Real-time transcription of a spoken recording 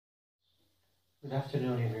Good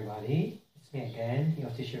afternoon, everybody. It's me again, your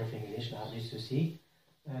teacher of English, Susi.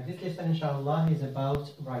 This lesson, inshallah, is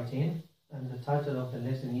about writing, and the title of the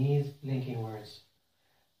lesson is linking words.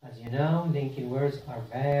 As you know, linking words are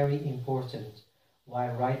very important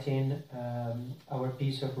while writing our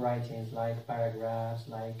piece of writings, like paragraphs,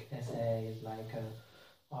 like essays, like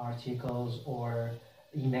articles, or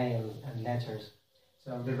emails and letters.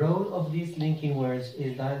 So the role of these linking words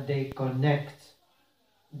is that they connect,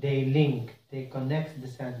 they link, they connect the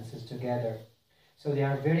sentences together. So they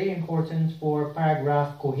are very important for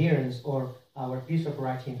paragraph coherence or our piece of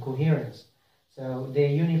writing coherence. So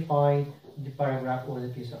they unify the paragraph or the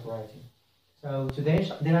piece of writing. So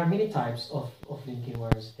today there are many types of linking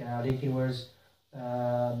words. There are linking words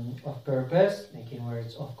of purpose, linking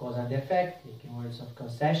words of cause and effect, linking words of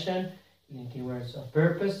concession, linking words of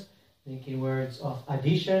purpose, linking words of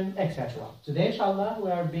addition, etc. Today, inshallah,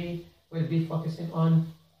 we'll be focusing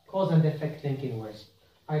on cause and effect linking words.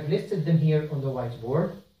 I've listed them here on the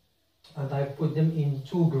whiteboard, and I've put them in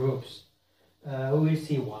two groups. We will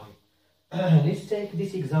see why. Let's take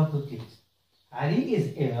this example, please. Ali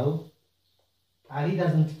is ill. Ali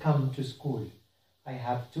doesn't come to school. I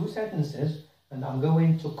have two sentences, and I'm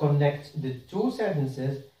going to connect the two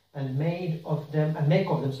sentences and make of them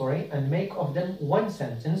one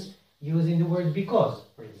sentence using the word because,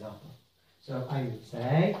 for example. So I would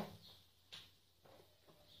say,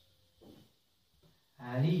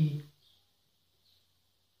 Ali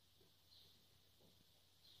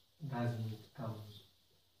doesn't come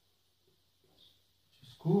to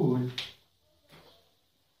school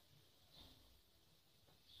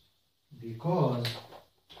because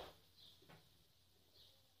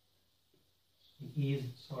he is,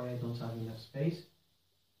 sorry, I don't have enough space,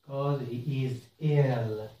 because he is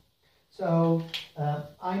ill. So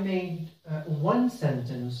I made one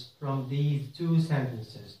sentence from these two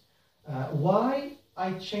sentences. Why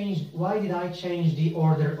did I change the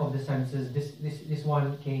order of the sentences? This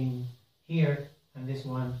one came here and this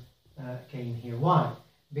one came here. Why?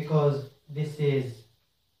 Because this is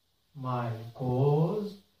my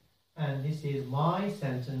cause and this is my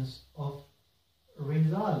sentence of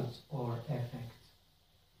result or effect.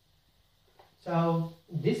 So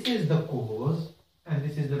this is the cause and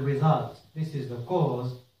this is the result. This is the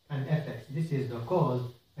cause and effect. This is the cause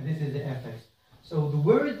and this is the effect. So the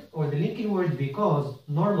word or the linking word because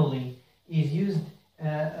normally is used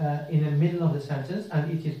in the middle of the sentence, and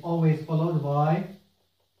it is always followed by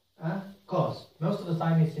a cause. Most of the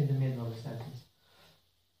time it's in the middle of the sentence.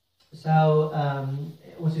 So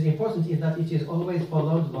what is important is that it is always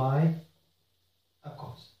followed by a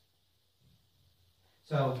cause.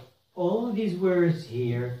 So all these words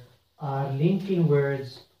here are linking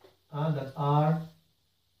words that are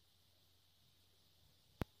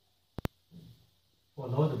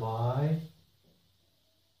followed by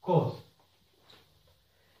cause.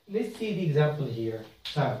 Let's see the example here.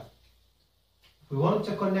 So, if we want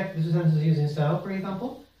to connect the two sentences using so, for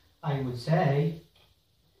example, I would say,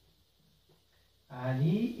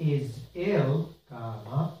 Ali is ill,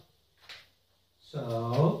 comma,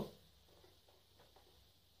 so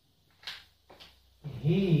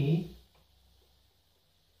he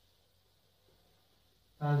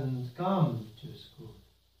doesn't come to school.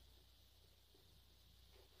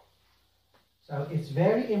 So it's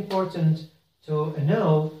very important to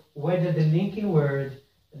know whether the linking word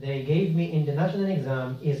they gave me in the national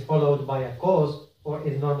exam is followed by a cause or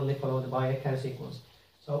is normally followed by a consequence.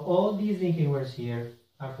 So all these linking words here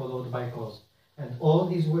are followed by cause. And all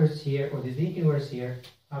these words here, or these linking words here,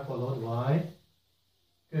 are followed by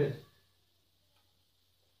good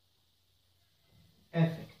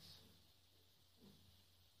effects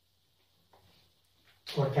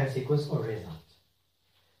or consequence or result.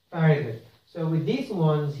 Very good. So with these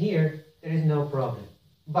ones here, there is no problem.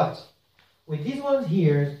 But with these ones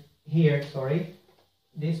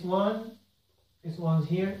this one's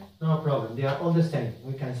here, no problem. They are all the same.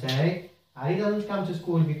 We can say, Ali doesn't come to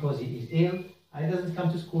school because he is ill. Ali doesn't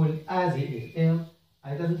come to school as he is ill.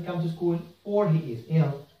 Ali doesn't come to school for he is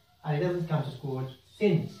ill. Ali doesn't come to school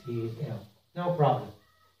since he is ill. No problem.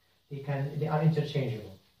 They are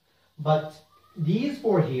interchangeable. But these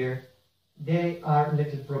four here, they are a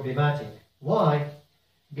little problematic. Why?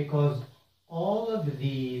 Because all of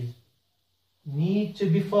these need to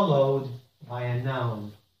be followed by a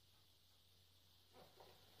noun.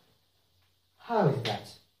 How is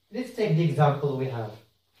that? Let's take the example we have.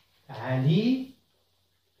 Ali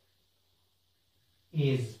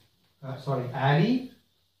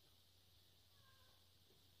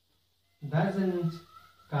doesn't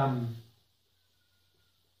come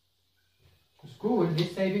to school.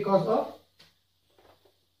 Let's say because of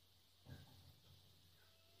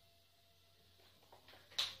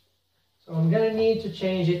So I'm gonna need to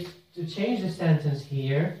change it, to change the sentence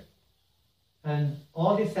here, and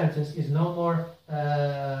all this sentence is no more,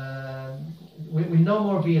 will no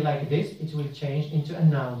more be like this. It will change into a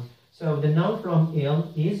noun. So the noun from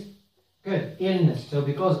ill is good, illness. So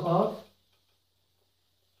because of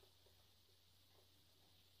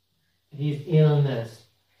his illness.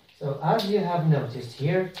 So as you have noticed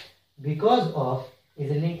here, because of is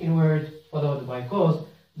a linking word followed by cause,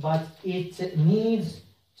 but it needs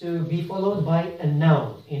to be followed by a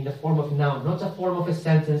noun in the form of noun, not a form of a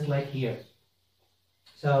sentence like here.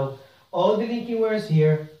 So all the linking words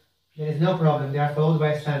here, there is no problem. They are followed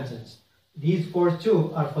by a sentence. These 4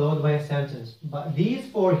 too are followed by a sentence, but these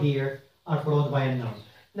 4 here are followed by a noun.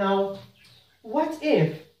 Now, what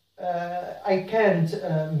if I can't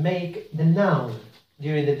make the noun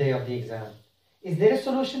during the day of the exam? Is there a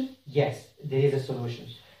solution? Yes, there is a solution.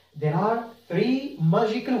 There are 3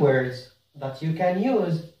 magical words that you can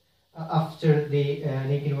use after the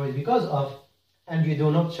linking word because of, and you do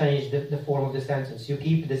not change the form of the sentence. You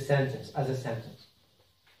keep the sentence as a sentence.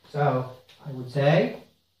 So I would say,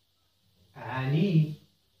 Ali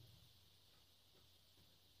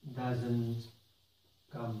doesn't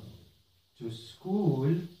come to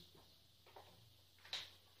school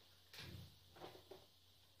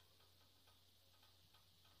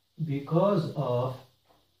because of,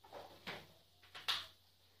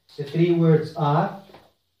 the 3 words are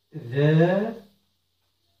the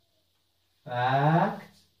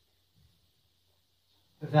fact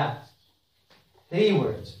that. 3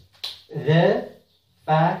 words. The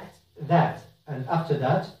fact that. And after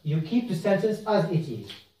that, you keep the sentence as it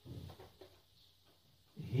is.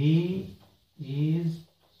 He is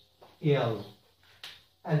ill.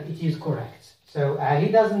 And it is correct. So Ali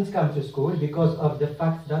doesn't come to school because of the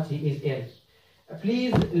fact that he is ill.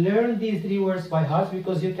 Please learn these 3 words by heart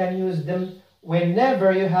because you can use them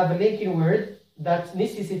whenever you have a linking word that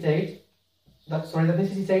necessitates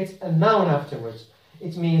a noun afterwards.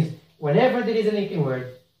 It means whenever there is a linking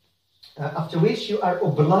word after which you are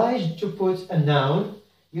obliged to put a noun,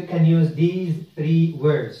 you can use these 3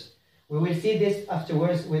 words. We will see this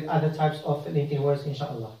afterwards with other types of linking words,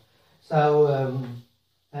 inshallah. So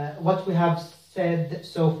what we have said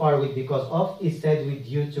so far with because of is said with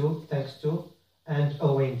due to, thanks to, and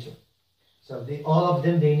owing to. So all of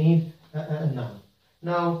them, they need a noun.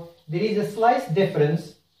 Now, there is a slight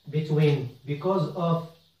difference between because of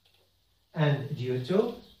and due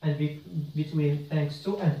to, and between thanks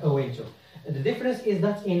to and owing to. The difference is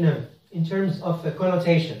that in terms of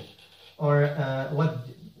connotation, or what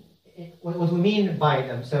we mean by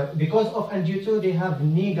them. So because of and due to, they have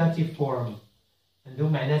negative form.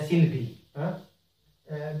 عندهم معنى سلبي.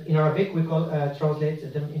 In Arabic we call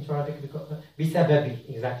translate them into Arabic we call بسبب,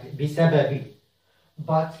 exactly, بسبب.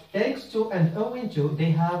 But thanks to and owing to,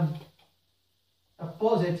 they have a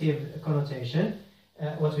positive connotation,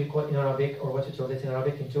 what we call in Arabic, or what we translate in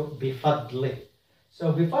Arabic into بفضل.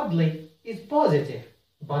 So بفضل is positive,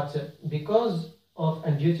 but because of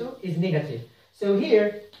and due to is negative. So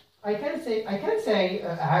here I can say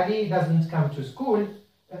Ali doesn't come to school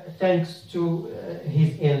thanks to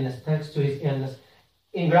his illness, thanks to his illness.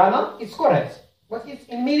 In grammar, it's correct. But it's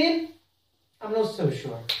in meaning, I'm not so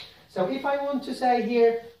sure. So if I want to say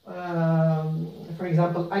here, for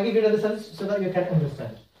example, I give you another sentence so that you can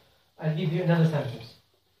understand. I'll give you another sentence.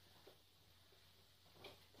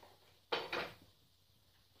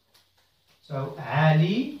 So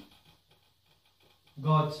Ali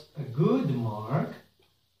got a good mark.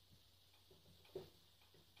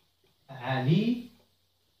 Ali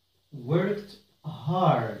worked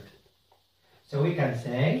hard. So we can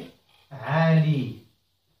say Ali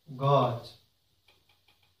got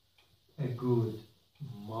a good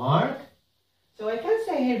mark. So I can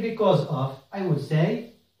say here because of, I would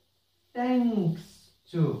say thanks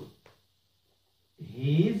to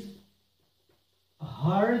his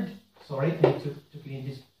hard, sorry, I need to clean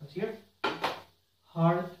this here,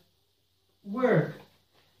 hard work.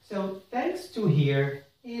 So thanks to here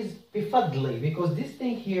is bifadli, because this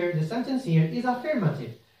thing here, the sentence here is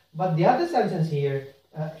affirmative, but the other sentence here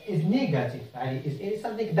is negative. Is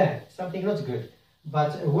something bad, something not good.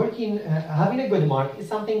 But working, having a good mark is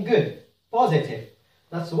something good, positive.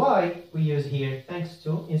 That's why we use here thanks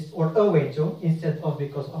to or owing to instead of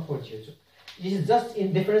because of or due to. This is just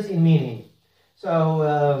in difference in meaning. So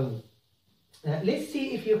let's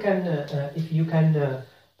see if you can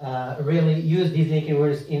really use these linking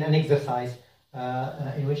words in an exercise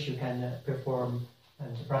in which you can perform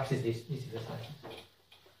and practice this exercise.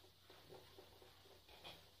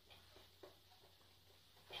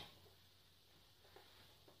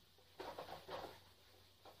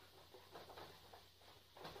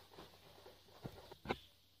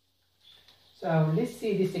 So let's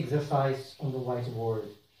see this exercise on the whiteboard.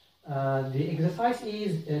 The exercise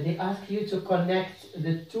is they ask you to connect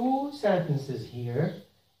the two sentences here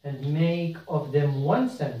and make of them one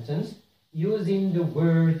sentence using the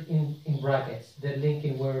word in brackets, the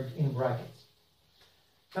linking word in brackets.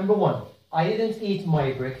 Number one, I didn't eat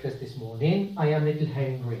my breakfast this morning. I am a little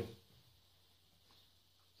hungry.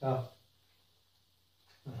 So,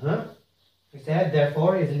 we said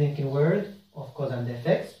therefore is a linking word of cause and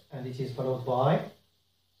effects, and it is followed by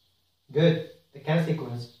good, the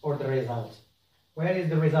consequence or the result. Where is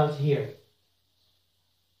the result here?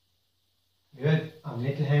 Good, I'm a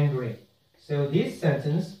little hungry. So this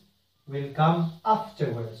sentence will come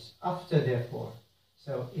afterwards, after therefore.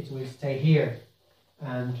 So it will stay here.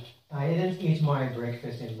 And I didn't eat my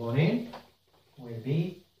breakfast in the morning will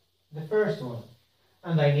be the first one.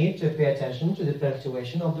 And I need to pay attention to the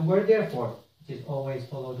punctuation of the word therefore. It is always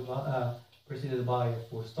followed by, preceded by a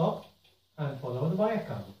full stop and followed by a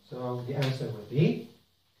comma. So the answer will be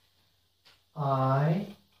I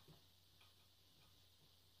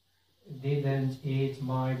didn't eat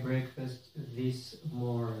my breakfast this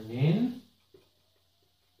morning.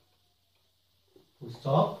 Full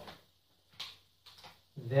stop.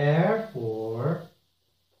 Therefore,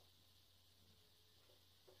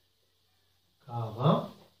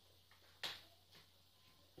 comma,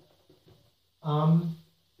 I'm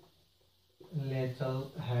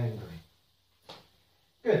little hungry.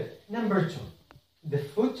 Good. Number two. The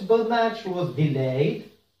football match was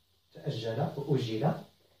delayed. تأجل وأجل.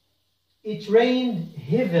 It rained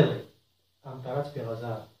heavily. أمطرت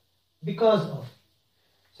بغزارة. Because of.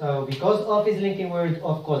 So because of is linking word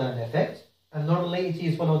of cause and effect. And normally it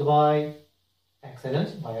is followed by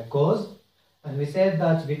excellent, by a cause. And we said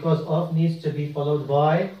that because of needs to be followed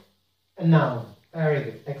by a noun. Very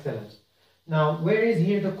good. Excellent. Now, where is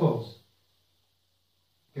here the cause?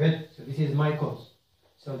 Good. So this is my cause.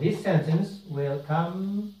 So this sentence will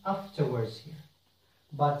come afterwards here.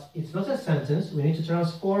 But it's not a sentence. We need to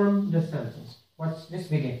transform the sentence. Let's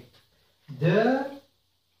begin. The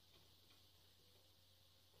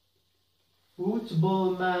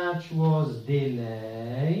football match was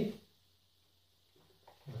delayed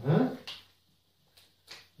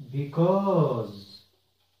because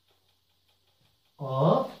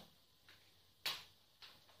of,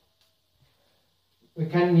 we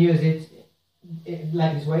can use it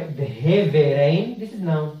like this way, the heavy rain. This is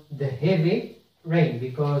now the heavy rain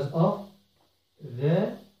because of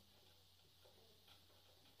the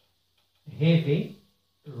heavy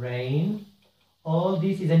rain. All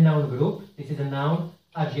this is a noun group. This is a noun,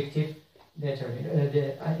 adjective, the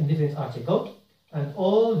indefinite article. And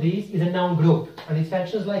all this is a noun group. And it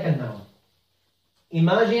functions like a noun.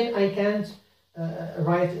 Imagine I can't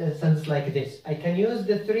write a sentence like this. I can use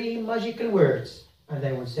the three magical words. And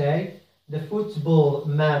I would say, the football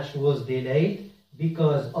match was delayed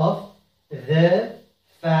because of the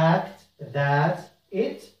fact that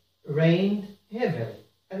it rained heavily.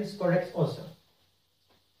 And it's correct also.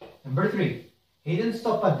 Number three. He didn't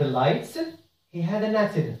stop at the lights. He had an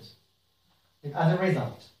accident. As a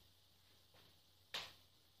result.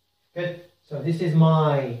 Good. So this is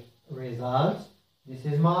my result. This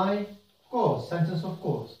is my cause. Sentence of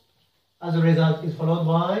cause. As a result is followed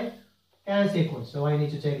by consequence. So I need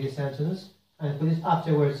to take this sentence and put it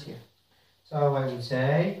afterwards here. So I would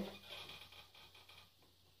say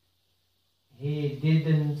he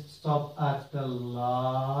didn't stop at the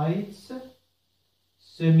lights.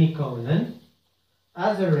 Semicolon.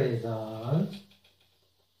 As a result,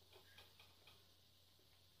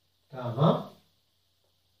 comma,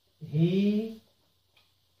 he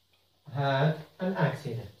had an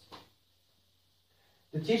accident.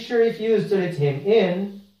 The teacher refused to let him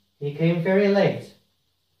in. He came very late.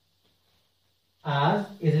 As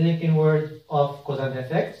is a linking word of cause and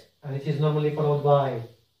effect, and it is normally followed by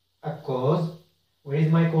a cause. Where is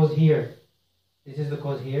my cause here? This is the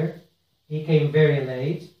cause here. He came very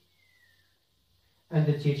late. And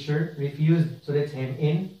the teacher refused to let him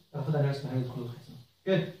in.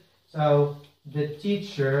 Good. So the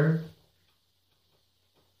teacher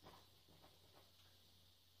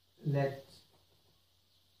let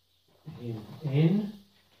him in.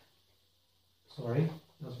 Sorry,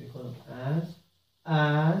 not because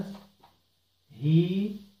as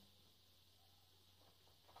he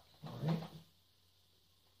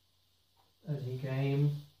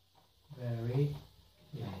came very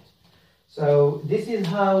late. So this is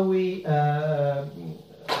how we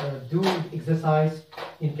do exercise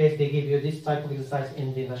in case they give you this type of exercise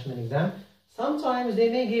in the national exam. Sometimes they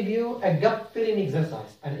may give you a gap filling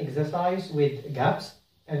exercise, an exercise with gaps,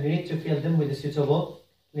 and you need to fill them with the suitable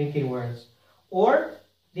linking words. Or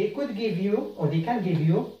they could give you, or they can give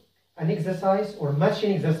you, an exercise or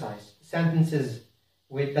matching exercise, sentences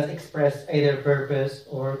that express either purpose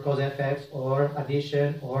or cause and effect or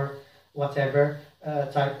addition or whatever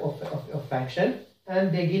type of function,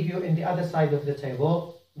 and they give you in the other side of the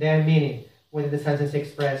table their meaning, whether the sentence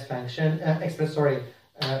express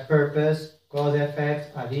purpose, cause and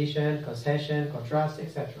effect, addition, concession, contrast,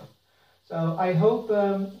 etc. So I hope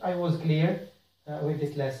I was clear with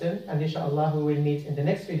this lesson, and inshallah we will meet in the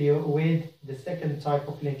next video with the second type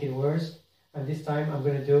of linking words, and this time I'm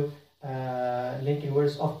going to do linking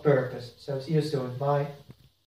words of purpose. So see you soon. Bye.